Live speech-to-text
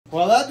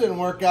that didn't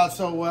work out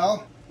so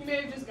well. You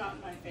may have just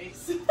gotten my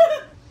face.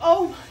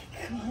 Oh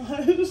my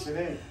gosh.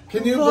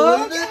 Can you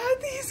Look believe it?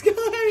 at these guys.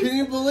 Can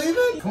you believe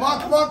it? Come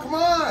on, come on, come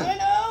on. I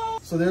know.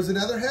 So there's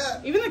another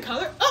hat. Even the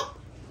color. Oh.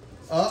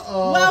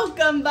 Uh-oh.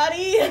 Welcome,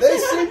 buddy. They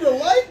seem to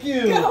like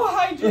you. Go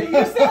hydrate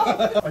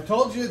yourself. I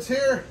told you it's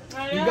here.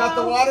 I know. You got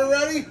the water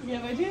ready?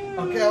 Yeah, I do.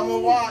 Okay, I'm gonna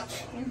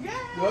watch. Okay.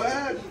 Go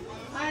ahead.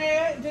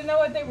 I didn't know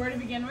what they were to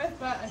begin with,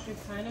 but I could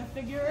kind of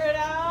figure it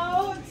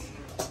out.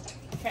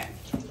 Okay.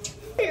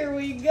 Here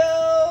we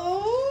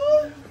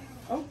go.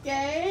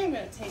 Okay, I'm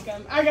gonna take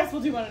them. I guess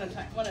we'll do one at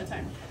a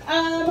time.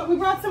 We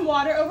brought some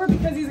water over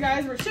because these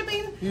guys were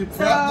shipping. You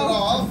prepped it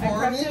all for me.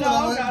 I prepped it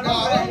all, got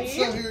it ready.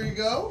 So here you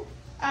go.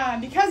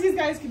 Because these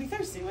guys could be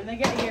thirsty when they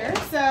get here.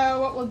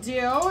 So what we'll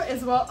do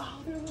is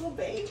oh, they're little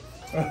babies.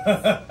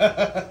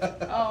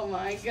 Oh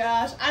my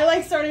gosh. I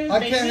like starting with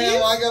babies. I can't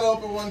handle, I gotta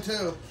open one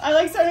too. I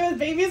like starting with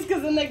babies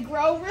because then they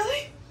grow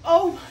really.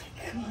 Oh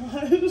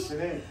my gosh.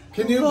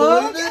 Can you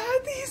Look believe it?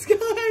 at these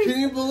guys. Can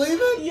you believe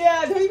it?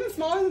 Yeah, they're even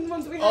smaller than the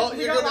ones we had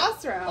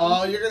last round.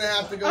 Oh, you're gonna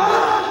have to go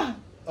get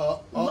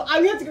I'm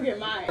gonna have to go get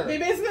mine. They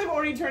basically have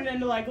already turned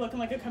into looking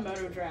like a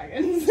Komodo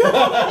dragon.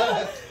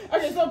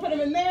 Okay, so we'll put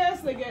them in there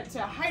so they get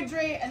to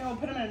hydrate, and then we'll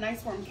put them in a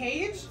nice warm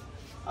cage.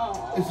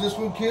 Aww. Is this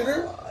one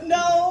cuter?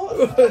 No.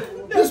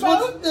 This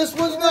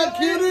one's not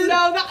cuter?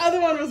 No, the other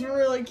one was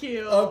really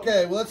cute.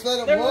 Okay, well, let's let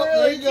it They're walk.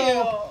 really There you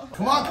go. cute.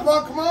 Come on, come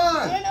on, come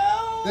on. I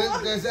know.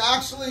 There's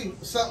actually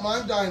something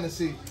I'm dying to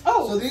see.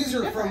 Oh, so these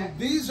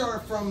are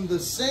from the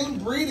same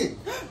breeding.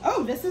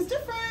 Oh, this is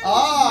different.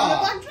 Ah, Not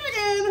a black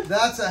dragon.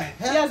 That's a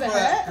het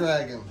black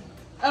dragon.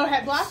 Oh,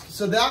 het black.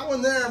 So that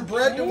one there,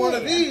 bred to one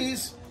of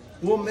these,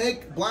 will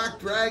make black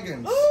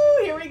dragons. Ooh,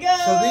 here we go.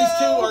 So these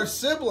two are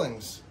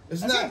siblings.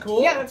 Isn't that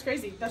cool? Yeah, that's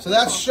crazy. That's so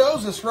that cool.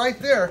 shows us right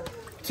there.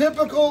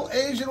 Typical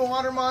Asian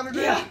water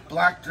monitor, yeah.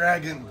 black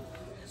dragon.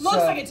 Looks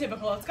like a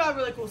typical. It's got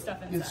really cool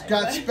stuff inside. It's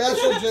got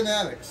special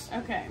genetics.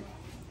 Okay.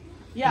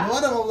 Yeah.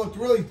 One of them looked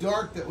really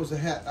dark that was a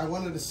het. I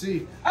wanted to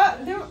see.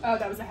 That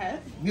was a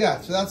het? Yeah,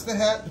 so that's the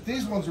het, but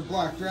these ones are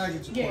black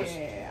dragons, of course.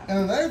 Yeah. And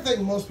another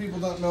thing most people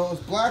don't know is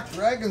black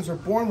dragons are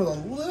born with a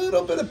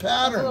little bit of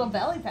pattern. A little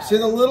belly pattern. See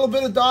the little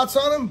bit of dots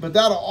on them? But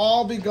that'll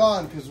all be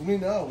gone because we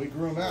know we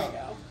grew them out.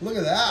 Look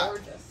at that.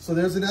 Gorgeous. So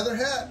there's another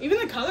het. Even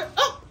the color.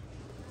 Oh!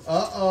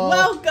 Uh-oh.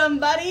 Welcome,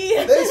 buddy.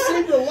 They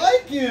seem to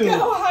like you.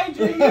 Go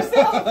hydrate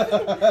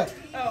yourself.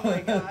 Oh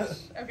my gosh.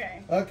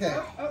 Okay. Okay.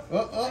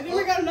 I think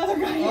we got another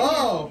guy here.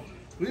 Oh,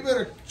 we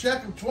better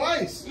check them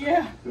twice.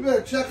 Yeah. We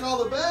better check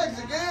all the bags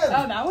again.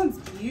 Oh, that one's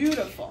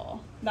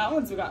beautiful. That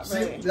one's got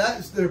really.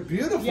 See, they're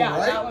beautiful, yeah,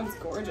 right? that one's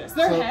gorgeous.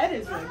 Their head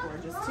is really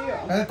gorgeous too.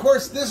 And of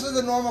course, this is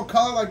the normal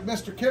color like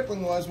Mr.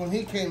 Kipling was when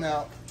he came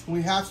out.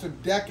 We hatched him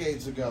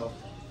decades ago.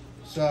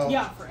 So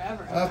yeah,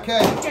 forever. Okay.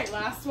 Okay,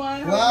 last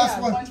one. Last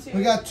one.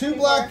 We got two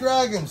black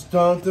dragons.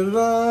 Dun dun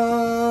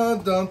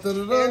dun dun dun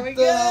dun. There we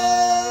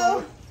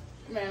go.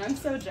 Man, I'm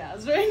so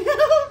jazzed right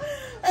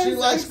now. She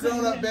likes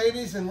grown-up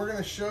babies, and we're going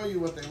to show you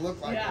what they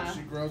look like when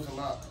she grows them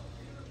up.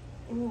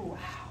 Ooh, wow.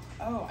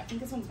 Oh, I think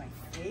this one's my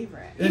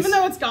favorite. Even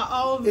though it's got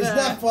all of the... Isn't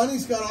that funny?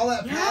 He's got all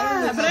that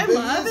pattern. Yeah, but I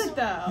love it,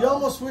 though. You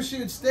almost wish he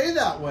would stay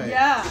that way.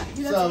 Yeah,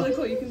 that's really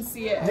cool. You can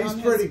see it He's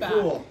pretty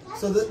cool.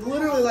 So that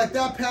literally, like,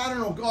 that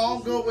pattern will all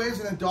go away as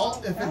an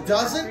adult. If it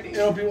doesn't,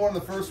 it'll be one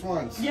of the first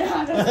ones.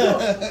 Yeah,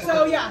 that's cool.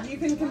 So, yeah, you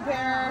can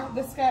compare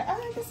this guy. Oh,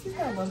 I guess he's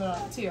got a little bit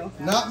on it, too.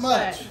 Not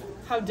much. But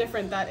how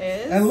different that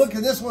is. And look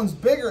at this one's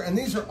bigger, and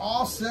these are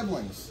all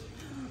siblings.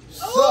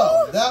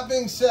 So, that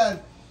being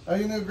said, are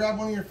you going to grab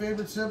one of your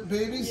favorite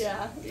babies?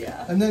 Yeah,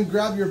 yeah. And then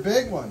grab your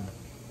big one.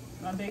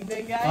 My big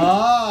guy?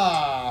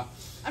 Ah.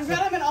 I've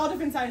got them in all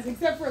different sizes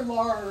except for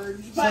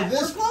large. But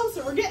we're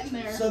closer. We're getting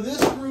there. So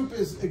this group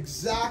is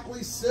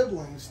exactly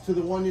siblings to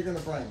the one you're going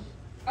to bring.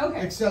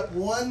 Okay. Except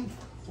one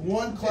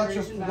clutch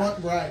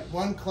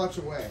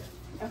away.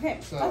 Okay,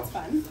 so that's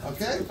fun.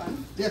 Okay. That's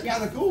fun. Yeah,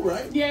 kind of cool,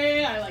 right?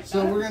 Yeah, I like that.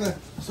 So we're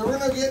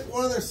gonna get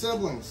one of their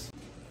siblings.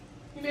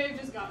 You may have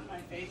just gotten my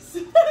face.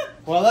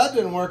 Well, that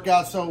didn't work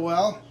out so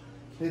well.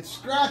 It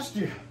scratched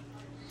you.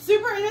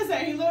 Super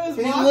innocent. He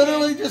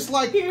literally just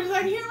like... He was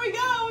like, here we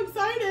go,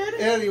 excited.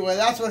 Anyway,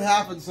 that's what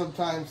happens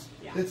sometimes.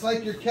 Yeah. It's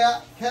like your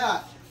cat.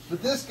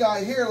 But this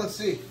guy here, let's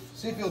see.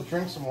 See if he'll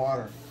drink some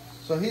water.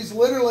 So he's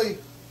literally...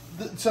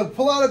 So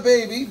pull out a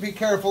baby. Be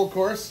careful, of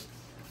course.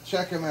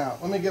 Check him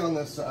out. Let me get on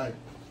this side.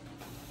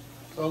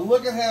 So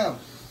look at him.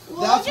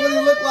 That's what he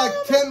looked like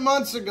 10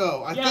 months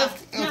ago.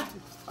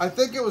 I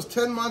think it was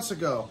 10 months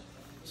ago.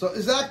 So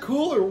is that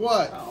cool or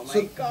what? Oh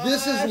my gosh.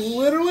 This is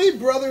literally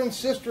brother and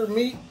sister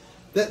meat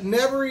that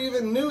never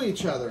even knew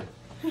each other.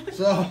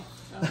 So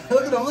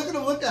look at him, look at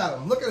him, look at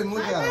him. Look at him,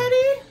 look at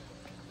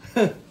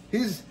him.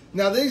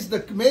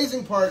 The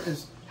amazing part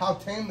is how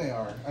tame they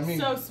are. I mean,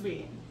 so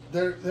sweet.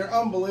 They're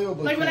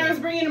unbelievable. Like when I was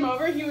bringing him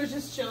over, he was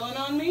just chilling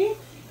on me.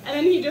 And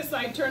then he just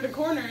like turned a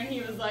corner and he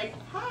was like,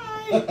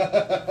 hi.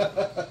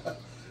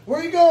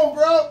 Where you going,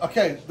 bro?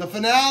 Okay, the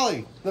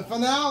finale. The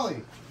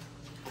finale.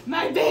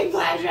 My big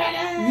black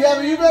dragon. Yeah,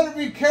 but you better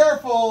be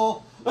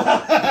careful.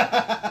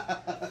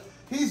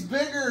 He's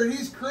bigger.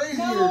 He's crazier.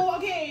 No,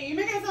 okay, you're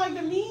making it sound like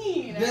they're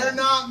mean. They're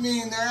not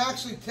mean. They're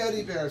actually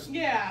teddy bears.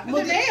 Yeah,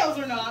 but their nails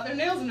are not. Their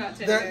nails are not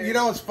teddy bears. You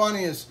know what's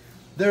funny is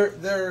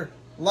they're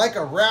like a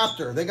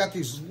raptor. They got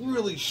these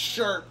really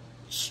sharp,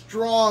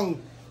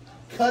 strong,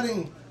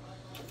 cutting.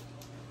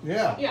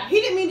 Yeah. Yeah, he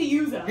didn't mean to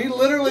use them. He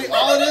literally,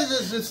 all it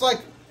is it's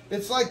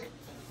like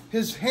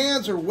his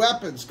hands are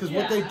weapons. Because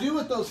what they do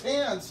with those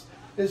hands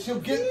is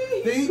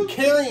they eat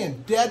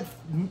carrion, dead,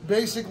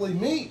 basically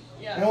meat.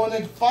 Yeah. And when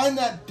they find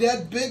that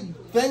dead big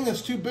thing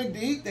that's too big to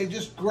eat, they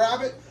just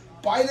grab it,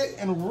 bite it,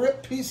 and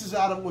rip pieces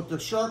out of it with their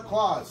sharp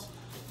claws.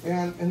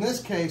 And in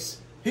this case,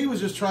 he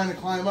was just trying to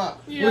climb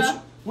up. Yeah.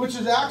 Which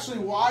is actually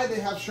why they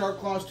have sharp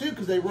claws too,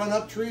 because they run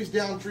up trees,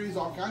 down trees,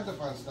 all kinds of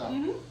fun stuff.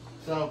 Mm-hmm.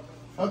 So,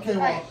 okay,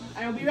 well, right,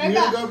 I'll be right you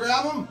back. gonna go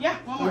grab them? Yeah,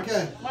 one more.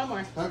 Okay. One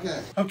more.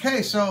 Okay.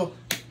 Okay, so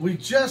we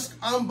just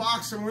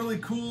unboxed some really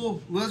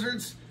cool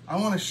lizards. I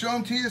want to show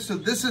them to you. So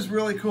this is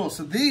really cool.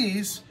 So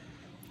this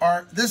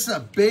is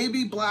a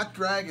baby black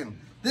dragon.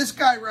 This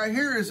guy right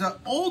here is an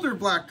older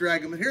black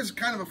dragon, but here's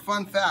kind of a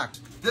fun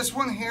fact. This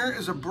one here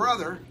is a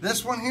brother.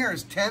 This one here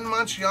is 10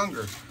 months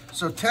younger.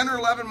 So 10 or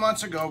 11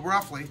 months ago,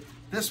 roughly,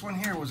 this one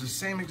here was the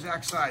same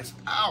exact size.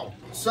 Ow.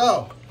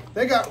 So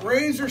they got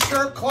razor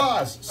sharp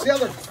claws. See how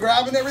they're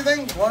grabbing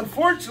everything? Well,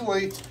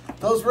 unfortunately,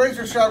 those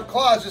razor sharp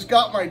claws just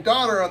got my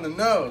daughter on the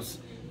nose,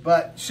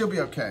 but she'll be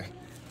okay.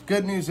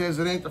 Good news is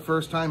it ain't the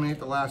first time, it ain't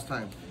the last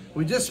time.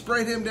 We just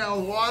sprayed him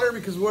down with water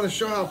because we want to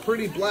show how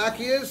pretty black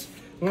he is.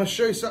 I want to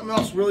show you something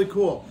else really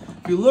cool.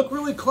 If you look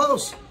really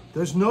close,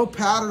 there's no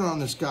pattern on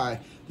this guy.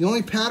 The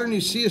only pattern you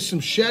see is some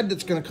shed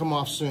that's going to come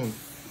off soon.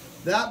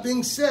 That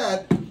being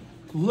said,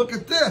 look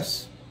at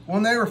this.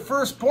 When they were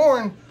first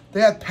born,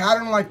 they had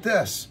pattern like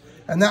this,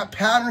 and that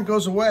pattern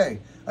goes away.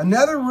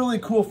 Another really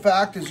cool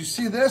fact is you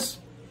see this?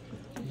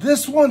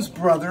 This one's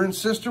brother and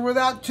sister with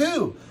that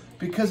too,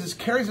 because it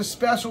carries a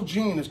special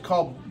gene. It's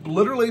called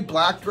literally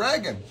black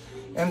dragon.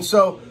 And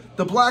so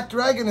the black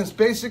dragon is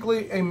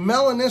basically a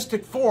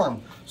melanistic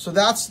form. So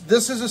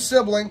this is a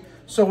sibling.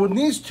 So when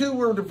these two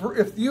were to,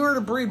 if you were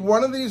to breed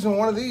one of these and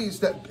one of these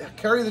that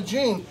carry the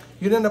gene,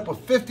 you'd end up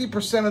with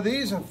 50% of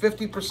these and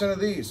 50% of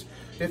these.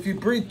 If you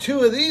breed two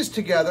of these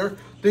together,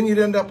 then you'd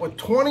end up with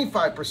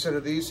 25%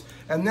 of these,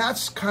 and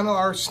that's kind of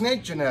our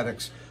snake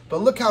genetics. But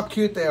look how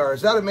cute they are.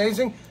 Is that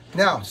amazing?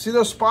 Now, see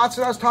those spots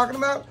that I was talking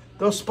about?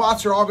 Those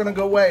spots are all gonna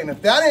go away, and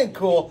if that ain't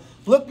cool,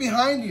 look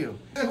behind you.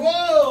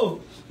 Whoa!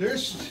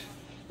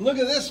 Look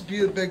at this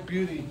big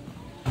beauty.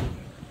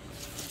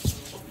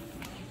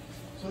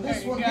 So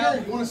this one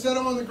here, you want to set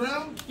him on the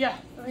ground? Yeah,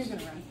 he's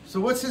gonna run. So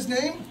what's his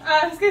name?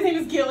 This guy's name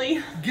is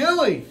Gilly.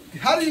 Gilly.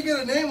 How do you get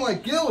a name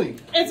like Gilly?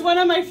 It's one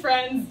of my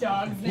friend's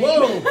dogs' names.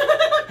 Whoa!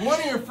 One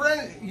of your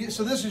friends.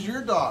 So this is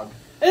your dog.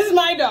 This is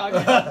my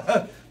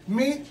dog.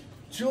 Meet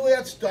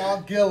Juliet's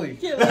dog, Gilly.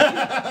 Gilly.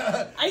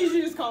 I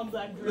usually just call him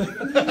Black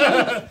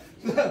Dragon.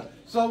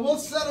 So we'll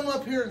set him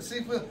up here and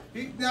see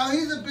if now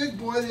he's a big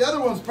boy. The other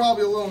one's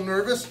probably a little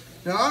nervous.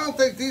 Now I don't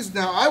think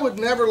I would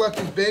never let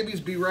these babies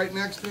be right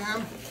next to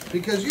him,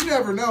 because you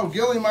never know.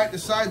 Gilly might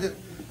decide that,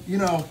 you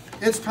know,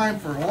 it's time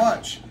for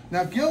lunch.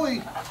 Now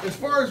Gilly, as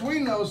far as we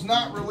know, is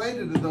not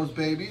related to those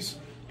babies,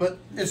 but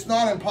it's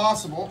not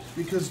impossible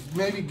because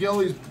maybe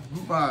Gilly's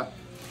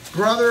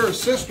brother or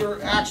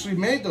sister actually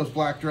made those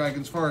black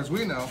dragons, as far as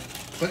we know.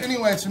 But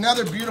anyway, it's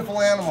another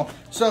beautiful animal.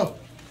 So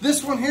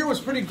this one here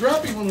was pretty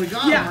grumpy when we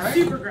got him, right?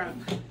 Yeah, super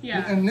grumpy.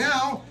 Yeah. And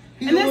now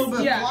he's a little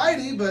bit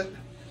flighty, but...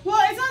 Well,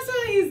 it's not so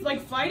that he's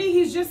like flighty,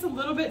 he's just a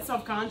little bit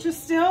self-conscious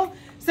still.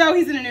 So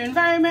he's in a new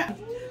environment.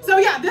 So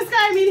yeah, this guy,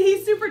 I mean,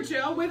 he's super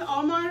chill with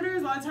all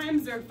monitors. A lot of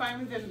times they're fine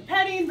with him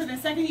petting, but the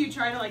second you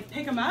try to like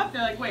pick him up,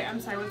 they're like, wait, I'm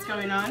sorry, what's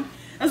going on?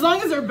 As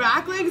long as their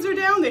back legs are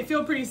down, they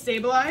feel pretty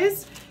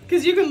stabilized.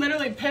 Because you can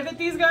literally pivot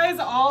these guys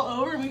all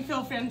over and we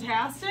feel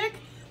fantastic.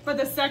 But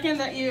the second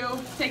that you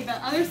take the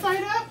other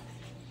side up,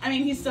 I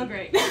mean, he's still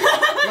great. like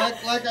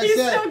I said, he's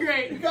still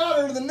great. You got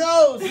her to the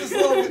nose. Just a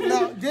little bit.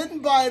 No, didn't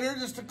bite her,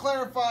 just to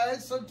clarify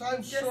it.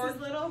 Sometimes just short.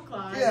 his little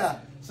claws. Yeah.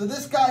 So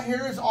this guy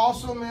here is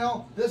also a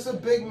male. This is a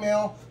big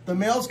male. The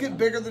males get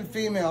bigger than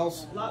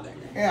females. A lot bigger.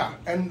 Yeah.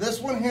 And this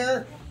one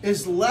here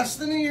is less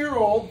than a year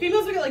old.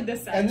 Females will get like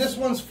this size. And this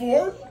one's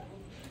 4?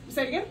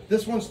 Say it again?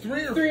 This one's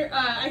 3 or 3,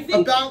 I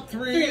think. About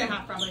 3.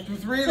 3.5 probably.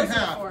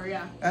 3.5. 4,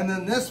 yeah. And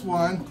then this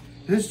one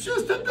is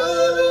just a baby.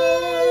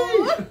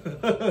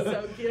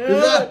 So cute.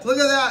 Look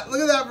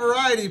at that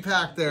variety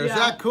pack there. Yeah. Is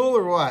that cool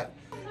or what?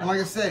 And like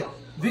I say,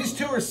 these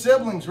two are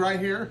siblings right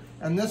here,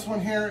 and this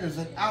one here is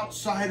an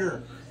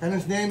outsider, and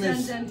his name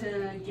is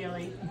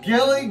Gilly.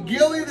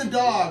 Gilly the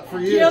dog for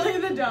you. Gilly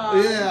the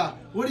dog. Yeah.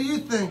 What do you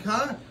think,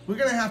 huh? We're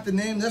gonna have to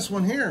name this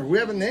one here. We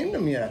haven't named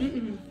him yet.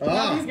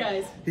 Not these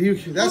guys.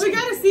 Well, we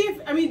gotta see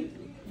if, I mean,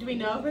 do we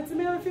know if it's a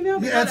male or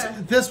female?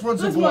 Yeah, this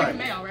one's a boy. Like a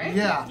male, right?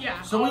 Yeah.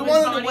 Yeah. So we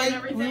wanted to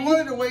wait. We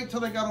wanted to wait till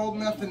they got old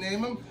enough to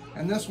name him,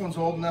 and this one's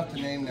old enough to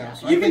name now.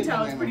 So you can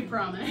tell it's pretty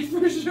prominent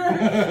for sure.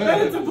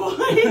 But it's a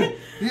boy.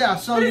 Yeah.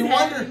 So you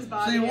wonder.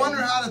 So you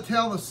wonder how to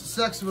tell the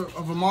sex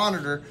of a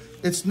monitor.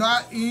 It's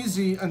not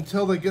easy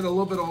until they get a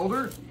little bit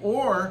older,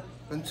 or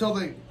until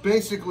they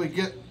basically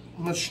get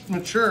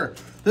mature.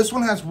 This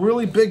one has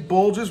really big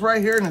bulges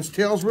right here, and his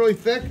tail's really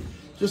thick,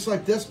 just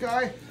like this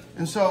guy.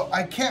 And so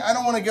I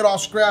don't want to get all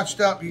scratched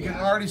up. You can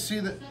already see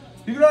that.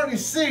 You can already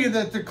see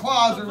that the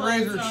claws are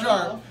razor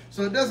sharp,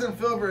 so it doesn't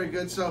feel very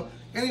good. So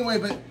anyway,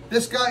 but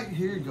this guy,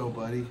 here you go,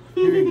 buddy.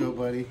 Here you go,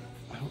 buddy.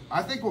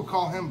 I think we'll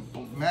call him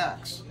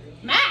Max.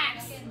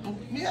 Max?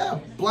 Yeah,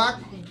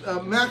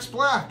 Max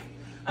Black.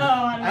 Oh,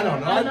 I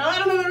don't know. I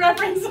don't know the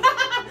reference.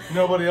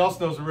 Nobody else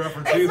knows the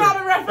reference either. It's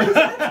not a reference.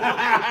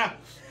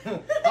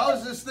 I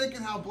was just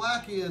thinking how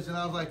black he is, and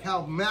I was like,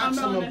 how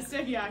maximum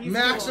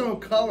Cool.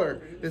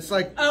 color. It's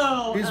like,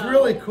 he's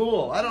really really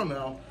cool. I don't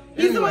know.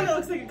 He's the one that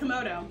looks like a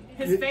Komodo.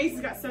 His face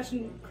has got such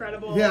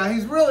incredible... Yeah,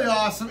 he's really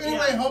awesome.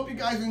 Anyway, hope you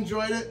guys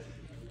enjoyed it.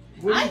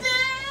 I did!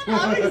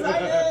 I'm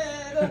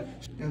excited!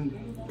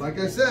 And like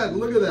I said,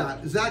 look at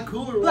that. Is that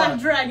cool or what? Black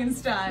Dragon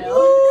style. Woo!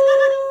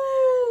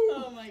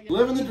 Oh my God.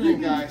 Living the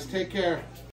dream, guys. Take care.